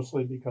poetry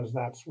mostly because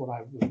that's what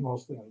I was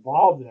mostly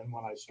involved in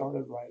when I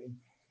started writing.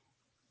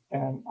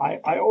 And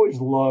I always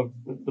loved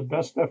the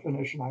best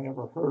definition I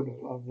ever heard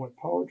of what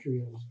poetry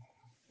is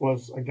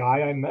was a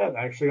guy I met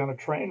actually on a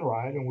train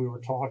ride, and we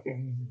were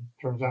talking.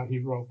 Turns out he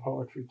wrote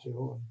poetry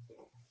too.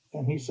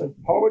 And he said,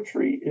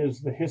 poetry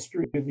is the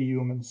history of the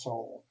human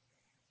soul.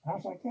 And I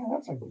was like, yeah,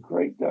 that's a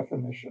great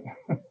definition.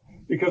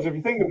 Because if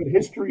you think of it,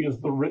 history is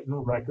the written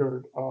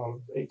record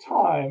of a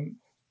time,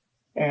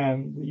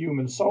 and the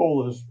human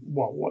soul is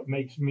what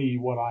makes me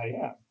what I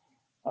am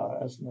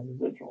as an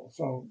individual.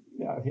 So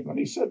yeah, when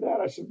he said that,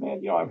 I said,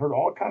 man, I've heard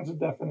all kinds of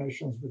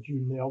definitions, but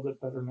you nailed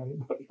it better than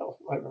anybody else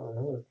I've ever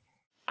heard.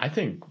 I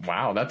think,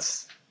 wow,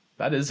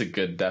 that is a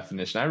good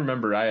definition. I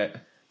remember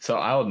so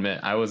I'll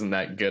admit I wasn't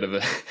that good of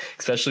a,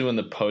 especially when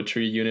the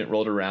poetry unit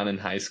rolled around in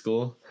high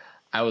school.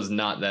 I was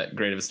not that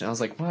great of a student. I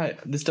was like, what?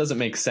 This doesn't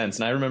make sense.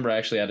 And I remember I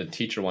actually had a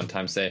teacher one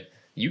time say,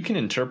 you can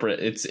interpret,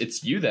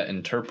 it's you that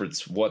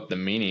interprets what the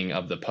meaning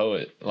of the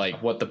poet,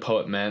 like what the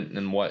poet meant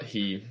and what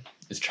he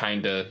is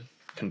trying to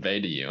convey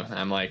to you. And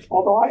I'm like,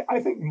 although I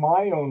think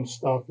my own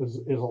stuff is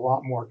a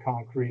lot more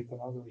concrete than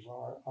others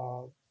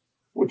are,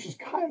 which is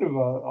kind of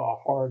a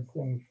hard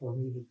thing for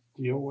me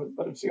to deal with,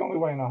 but it's the only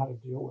way I know how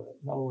to deal with it.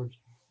 In other words,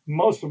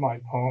 most of my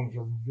poems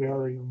are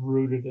very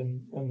rooted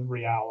in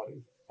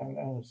reality,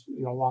 and it's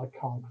a lot of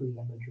concrete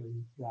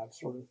imagery, that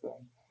sort of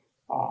thing.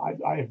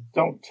 I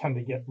don't tend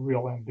to get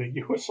real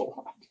ambiguous a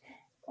lot.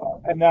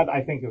 And that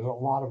I think is a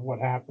lot of what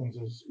happens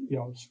is,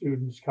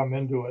 students come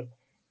into it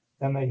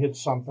and they hit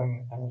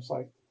something and it's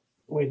like,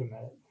 wait a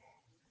minute.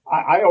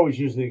 I always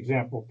use the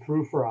example of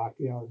Prufrock,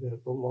 the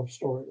love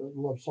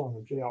song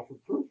of J. Alfred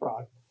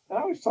Prufrock. And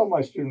I always tell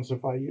my students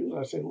if I use it,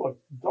 I say, look,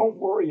 don't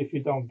worry if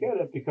you don't get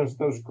it, because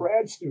those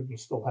grad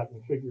students still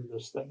haven't figured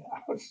this thing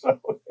out. So,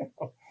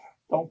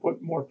 don't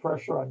put more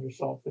pressure on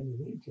yourself than you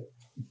need to.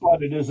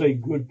 But it is a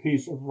good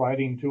piece of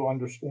writing to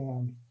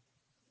understand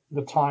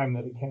the time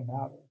that it came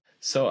out of.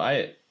 So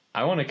I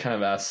want to kind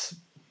of ask,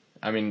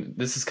 I mean,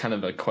 this is kind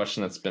of a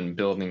question that's been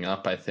building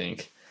up, I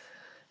think.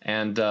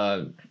 And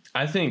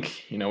I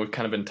think, we've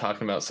kind of been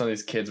talking about some of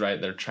these kids, right?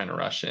 They're trying to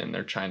rush in.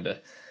 They're trying to,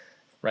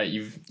 right?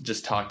 You've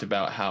just talked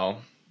about how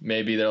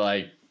maybe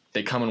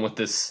they come in with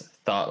this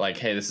thought like,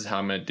 hey, this is how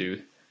I'm going to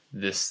do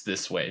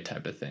this way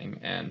type of thing.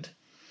 And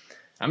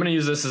I'm going to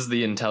use this as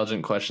the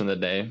intelligent question of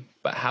the day,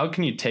 but how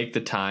can you take the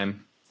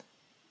time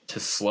to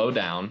slow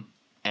down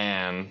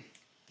and,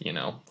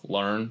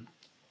 learn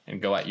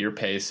and go at your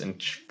pace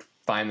and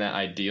find that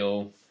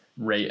ideal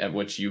rate at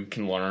which you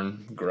can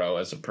learn, grow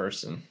as a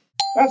person?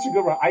 That's a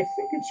good one. I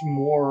think it's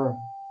more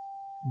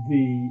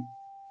the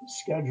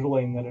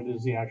scheduling than it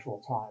is the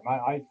actual time.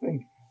 I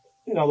think,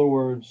 in other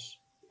words,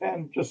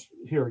 and just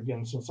here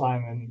again, since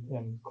I'm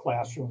in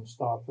classroom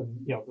stuff and,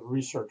 the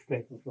research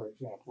paper, for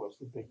example, is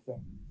the big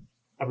thing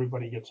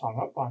everybody gets hung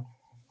up on.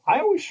 I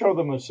always show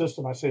them a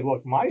system. I say,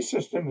 look, my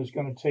system is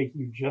going to take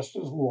you just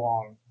as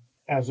long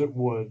as it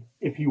would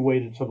if you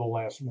waited till the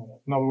last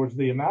minute. In other words,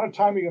 the amount of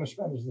time you're going to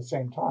spend is the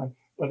same time,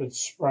 but it's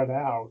spread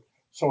out,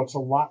 so it's a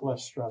lot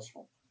less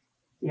stressful.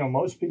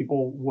 Most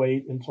people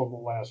wait until the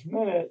last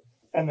minute,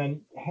 and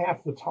then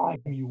half the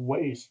time you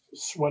waste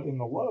sweating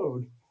the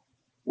load.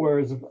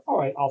 Whereas, all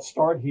right, I'll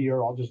start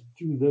here, I'll just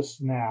do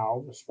this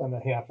now, spend a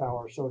half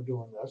hour or so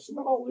doing this, and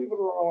then I'll leave it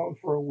alone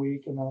for a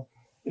week, and then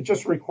it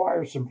just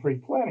requires some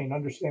pre-planning.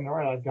 Understand, all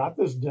right, I've got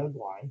this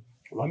deadline.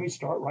 Let me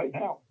start right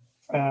now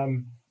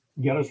and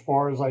get as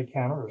far as I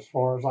can, or as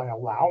far as I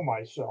allow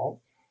myself,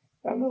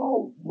 and then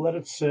I'll let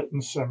it sit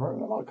and simmer,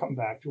 and then I'll come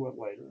back to it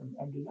later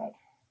and do that.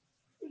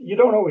 You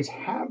don't always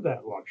have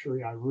that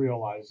luxury. I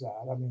realize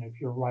that. I mean, if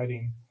you're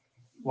writing,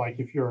 like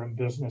if you're in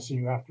business and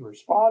you have to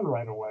respond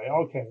right away,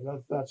 okay,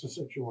 that's a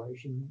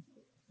situation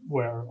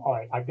where, all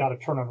right, I've got to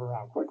turn it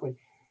around quickly.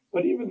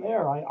 But even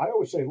there, I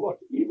always say, look,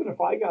 even if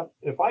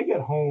I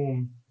get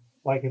home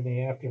like in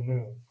the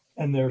afternoon,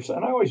 and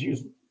I always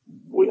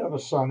we have a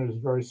son who's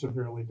very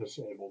severely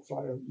disabled, so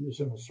I use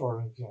him as sort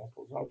of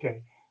examples.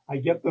 Okay, I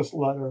get this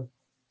letter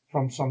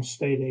from some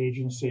state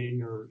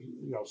agency, or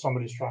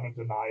somebody's trying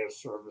to deny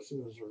us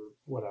services or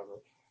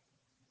whatever.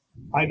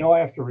 I know I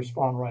have to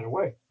respond right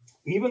away,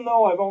 even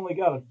though I've only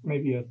got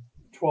maybe a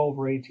 12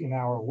 or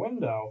 18-hour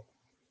window.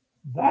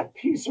 That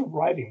piece of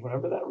writing,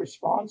 whatever that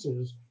response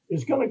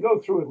is going to go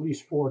through at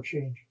least 4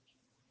 changes.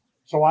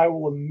 So I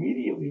will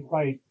immediately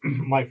write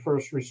my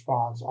first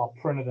response. I'll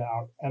print it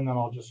out, and then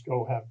I'll just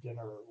go have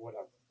dinner or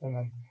whatever.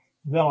 And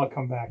then I'll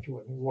come back to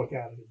it and look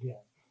at it again,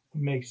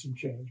 make some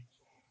changes.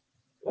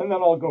 And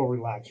then I'll go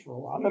relax for a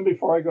while. And then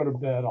before I go to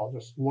bed, I'll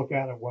just look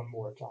at it one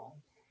more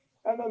time.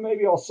 And then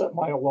maybe I'll set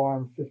my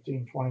alarm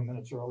 15, 20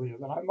 minutes earlier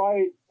than I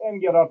might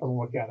and get up and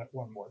look at it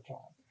one more time.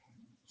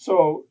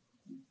 So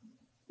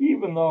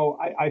even though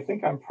I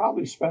think I'm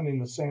probably spending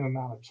the same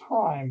amount of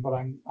time, but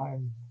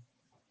I'm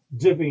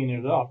divvying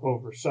it up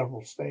over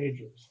several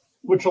stages,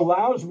 which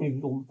allows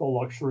me the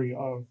luxury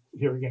of,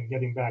 here again,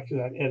 getting back to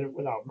that edit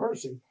without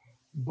mercy,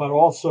 but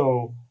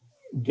also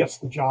gets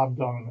the job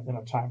done in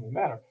a timely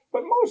manner.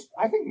 But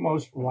I think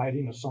most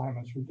writing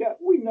assignments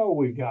we know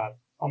we've got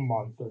a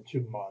month or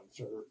 2 months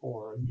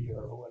or a year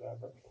or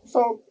whatever.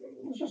 So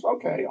it's just,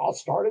 okay, I'll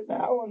start it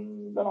now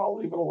and then I'll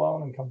leave it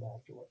alone and come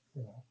back to it.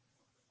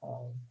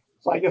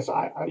 So I guess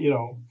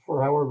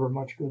for however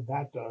much good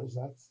that does,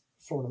 that's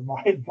sort of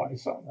my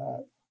advice on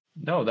that.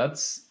 No,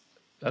 that's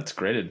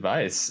great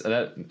advice.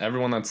 That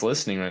everyone that's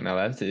listening right now,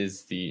 that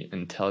is the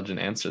intelligent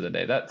answer of the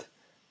day.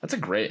 That's a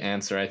great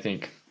answer, I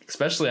think.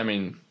 Especially, I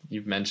mean,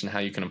 you've mentioned how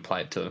you can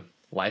apply it to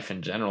life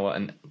in general,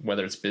 and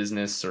whether it's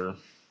business or,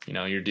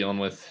 you're dealing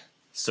with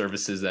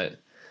services that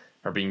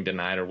are being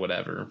denied or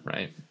whatever,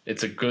 right?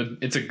 It's a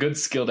good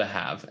skill to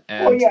have.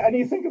 And well, yeah, and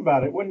you think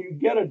about it, when you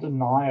get a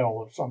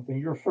denial of something,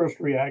 your first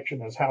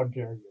reaction is, how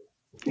dare you?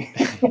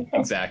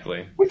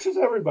 Exactly. Which is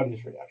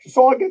everybody's reaction.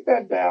 So I'll get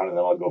that down and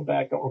then I'll go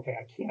back, okay,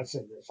 I can't say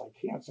this, I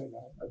can't say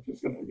that. I'm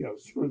just going to,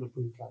 screw the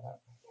pooch on that.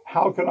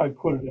 How can I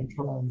put it in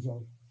terms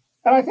of,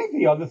 and I think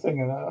the other thing,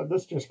 and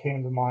this just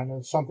came to mind,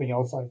 and something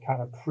else I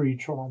kind of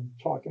preach when I'm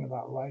talking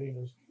about writing,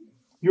 is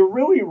you're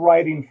really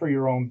writing for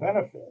your own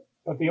benefit.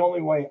 But the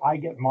only way I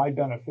get my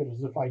benefit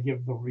is if I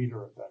give the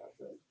reader a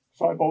benefit.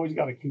 So I've always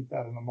got to keep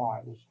that in the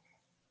mind, is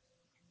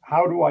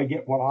how do I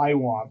get what I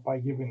want by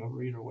giving the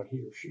reader what he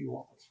or she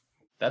wants?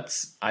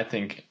 That's, I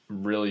think,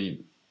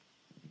 really,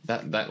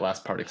 that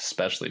last part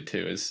especially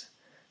too, is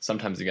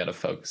sometimes you got to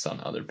focus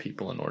on other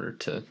people in order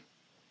to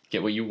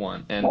get what you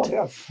want. And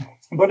yes.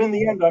 But in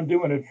the end, I'm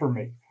doing it for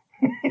me.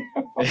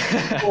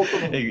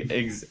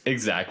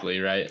 Exactly,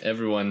 right.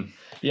 Everyone.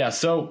 Yeah.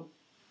 So,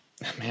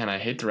 man, I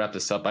hate to wrap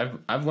this up.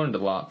 I've learned a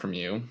lot from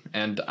you,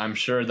 and I'm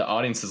sure the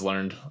audience has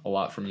learned a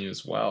lot from you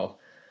as well.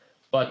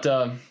 But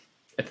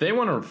if they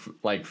want to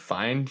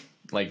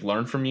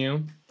learn from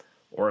you,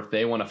 or if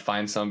they want to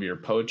find some of your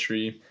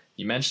poetry,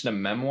 you mentioned a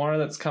memoir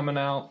that's coming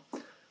out.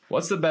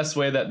 What's the best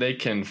way that they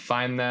can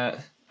find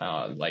that?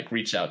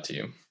 Reach out to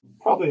you?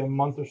 Probably a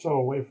month or so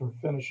away from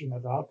finishing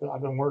it up.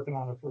 I've been working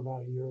on it for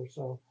about a year or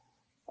so.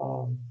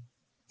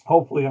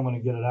 Hopefully I'm going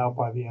to get it out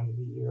by the end of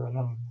the year. And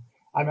then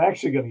I'm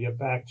actually going to get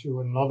back to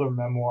another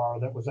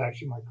memoir that was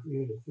actually my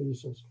creative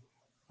thesis.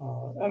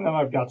 And then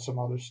I've got some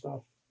other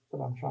stuff that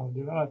I'm trying to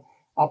do. And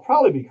I'll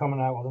probably be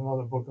coming out with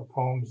another book of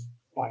poems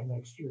by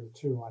next year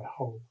too, I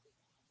hope.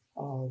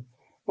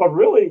 But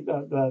really,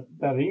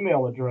 that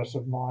email address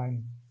of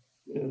mine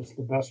is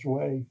the best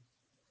way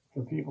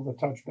for people to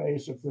touch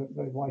base if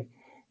they'd like.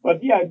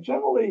 But yeah,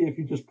 generally, if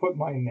you just put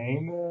my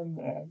name in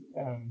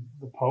and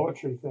the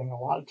poetry thing, a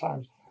lot of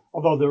times,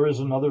 although there is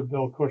another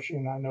Bill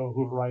Cushing I know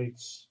who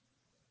writes,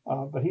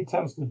 but he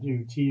tends to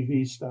do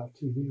TV stuff,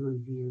 TV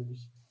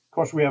reviews. Of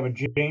course, we have a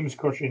James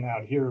Cushing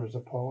out here who's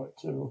a poet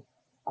too.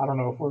 I don't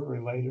know if we're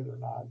related or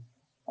not.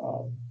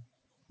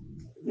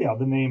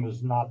 The name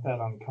is not that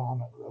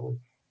uncommon, really.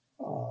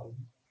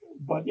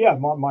 But yeah,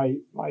 my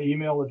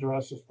email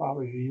address is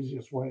probably the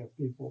easiest way if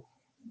people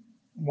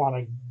want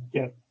to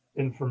get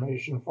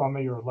information from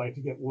me or like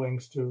to get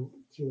links to.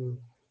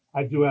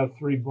 I do have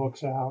 3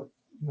 books out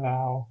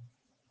now.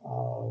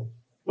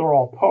 They're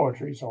all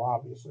poetry, so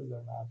obviously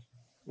they're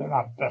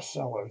not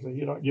bestsellers.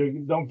 You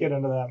don't get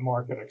into that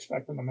market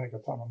expecting to make a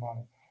ton of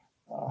money.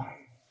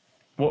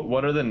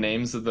 What are the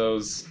names of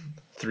those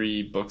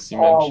 3 books you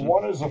mentioned?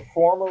 One is A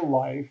Former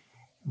Life.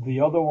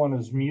 The other one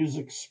is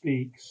Music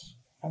Speaks.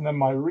 And then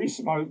my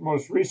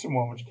most recent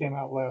one, which came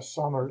out last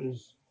summer,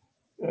 is,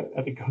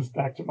 and it goes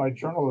back to my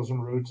journalism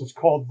roots, it's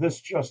called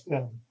This Just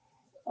In,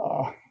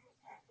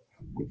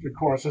 which of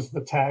course is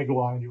the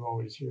tagline you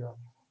always hear.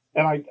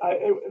 And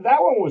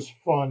that one was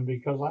fun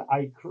because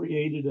I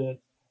created it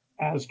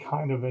as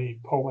kind of a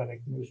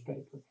poetic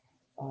newspaper.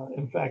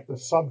 In fact, the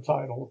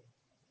subtitle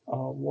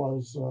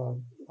was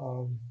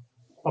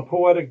A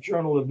Poetic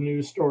Journal of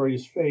News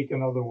Stories, Fake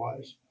and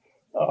Otherwise.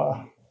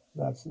 And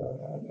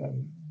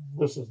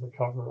this is the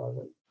cover of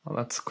it. Oh,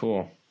 that's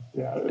cool.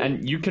 Yeah.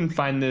 And you can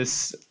find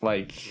this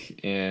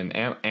in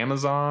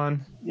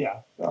Amazon?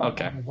 Yeah.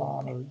 Okay.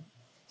 Amazon or,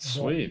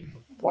 sweet.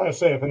 Like I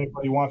say, if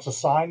anybody wants a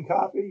signed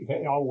copy,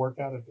 hey, I'll work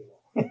out a deal.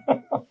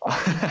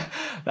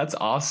 That's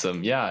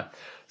awesome. Yeah.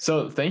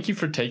 So thank you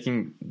for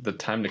taking the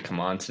time to come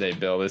on today,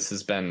 Bill.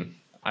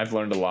 I've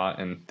learned a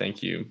lot, and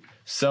thank you.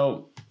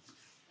 So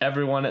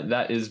everyone,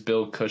 that is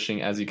Bill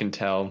Cushing. As you can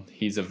tell,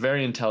 he's a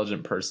very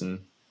intelligent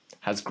person,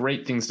 has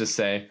great things to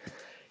say.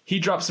 He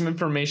dropped some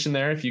information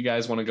there if you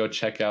guys want to go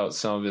check out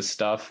some of his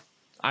stuff.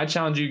 I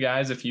challenge you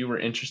guys, if you were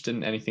interested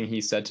in anything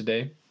he said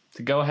today,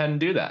 to go ahead and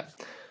do that.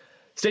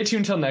 Stay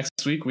tuned till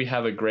next week. We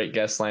have a great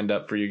guest lined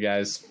up for you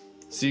guys.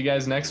 See you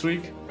guys next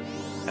week,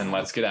 and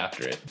let's get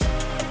after it.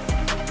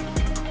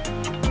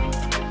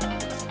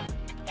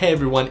 Hey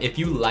everyone, if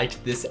you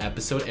liked this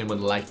episode and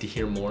would like to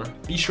hear more,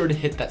 be sure to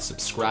hit that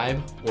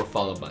subscribe or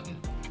follow button.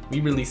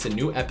 We release a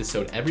new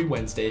episode every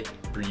Wednesday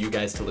for you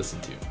guys to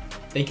listen to.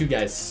 Thank you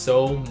guys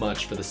so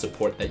much for the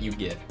support that you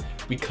give.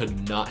 We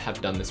could not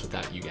have done this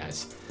without you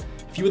guys.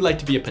 If you would like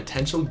to be a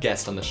potential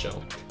guest on the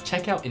show,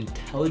 check out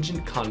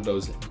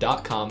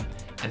intelligentconvos.com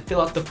and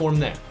fill out the form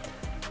there.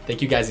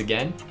 Thank you guys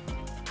again,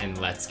 and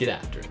let's get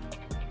after it.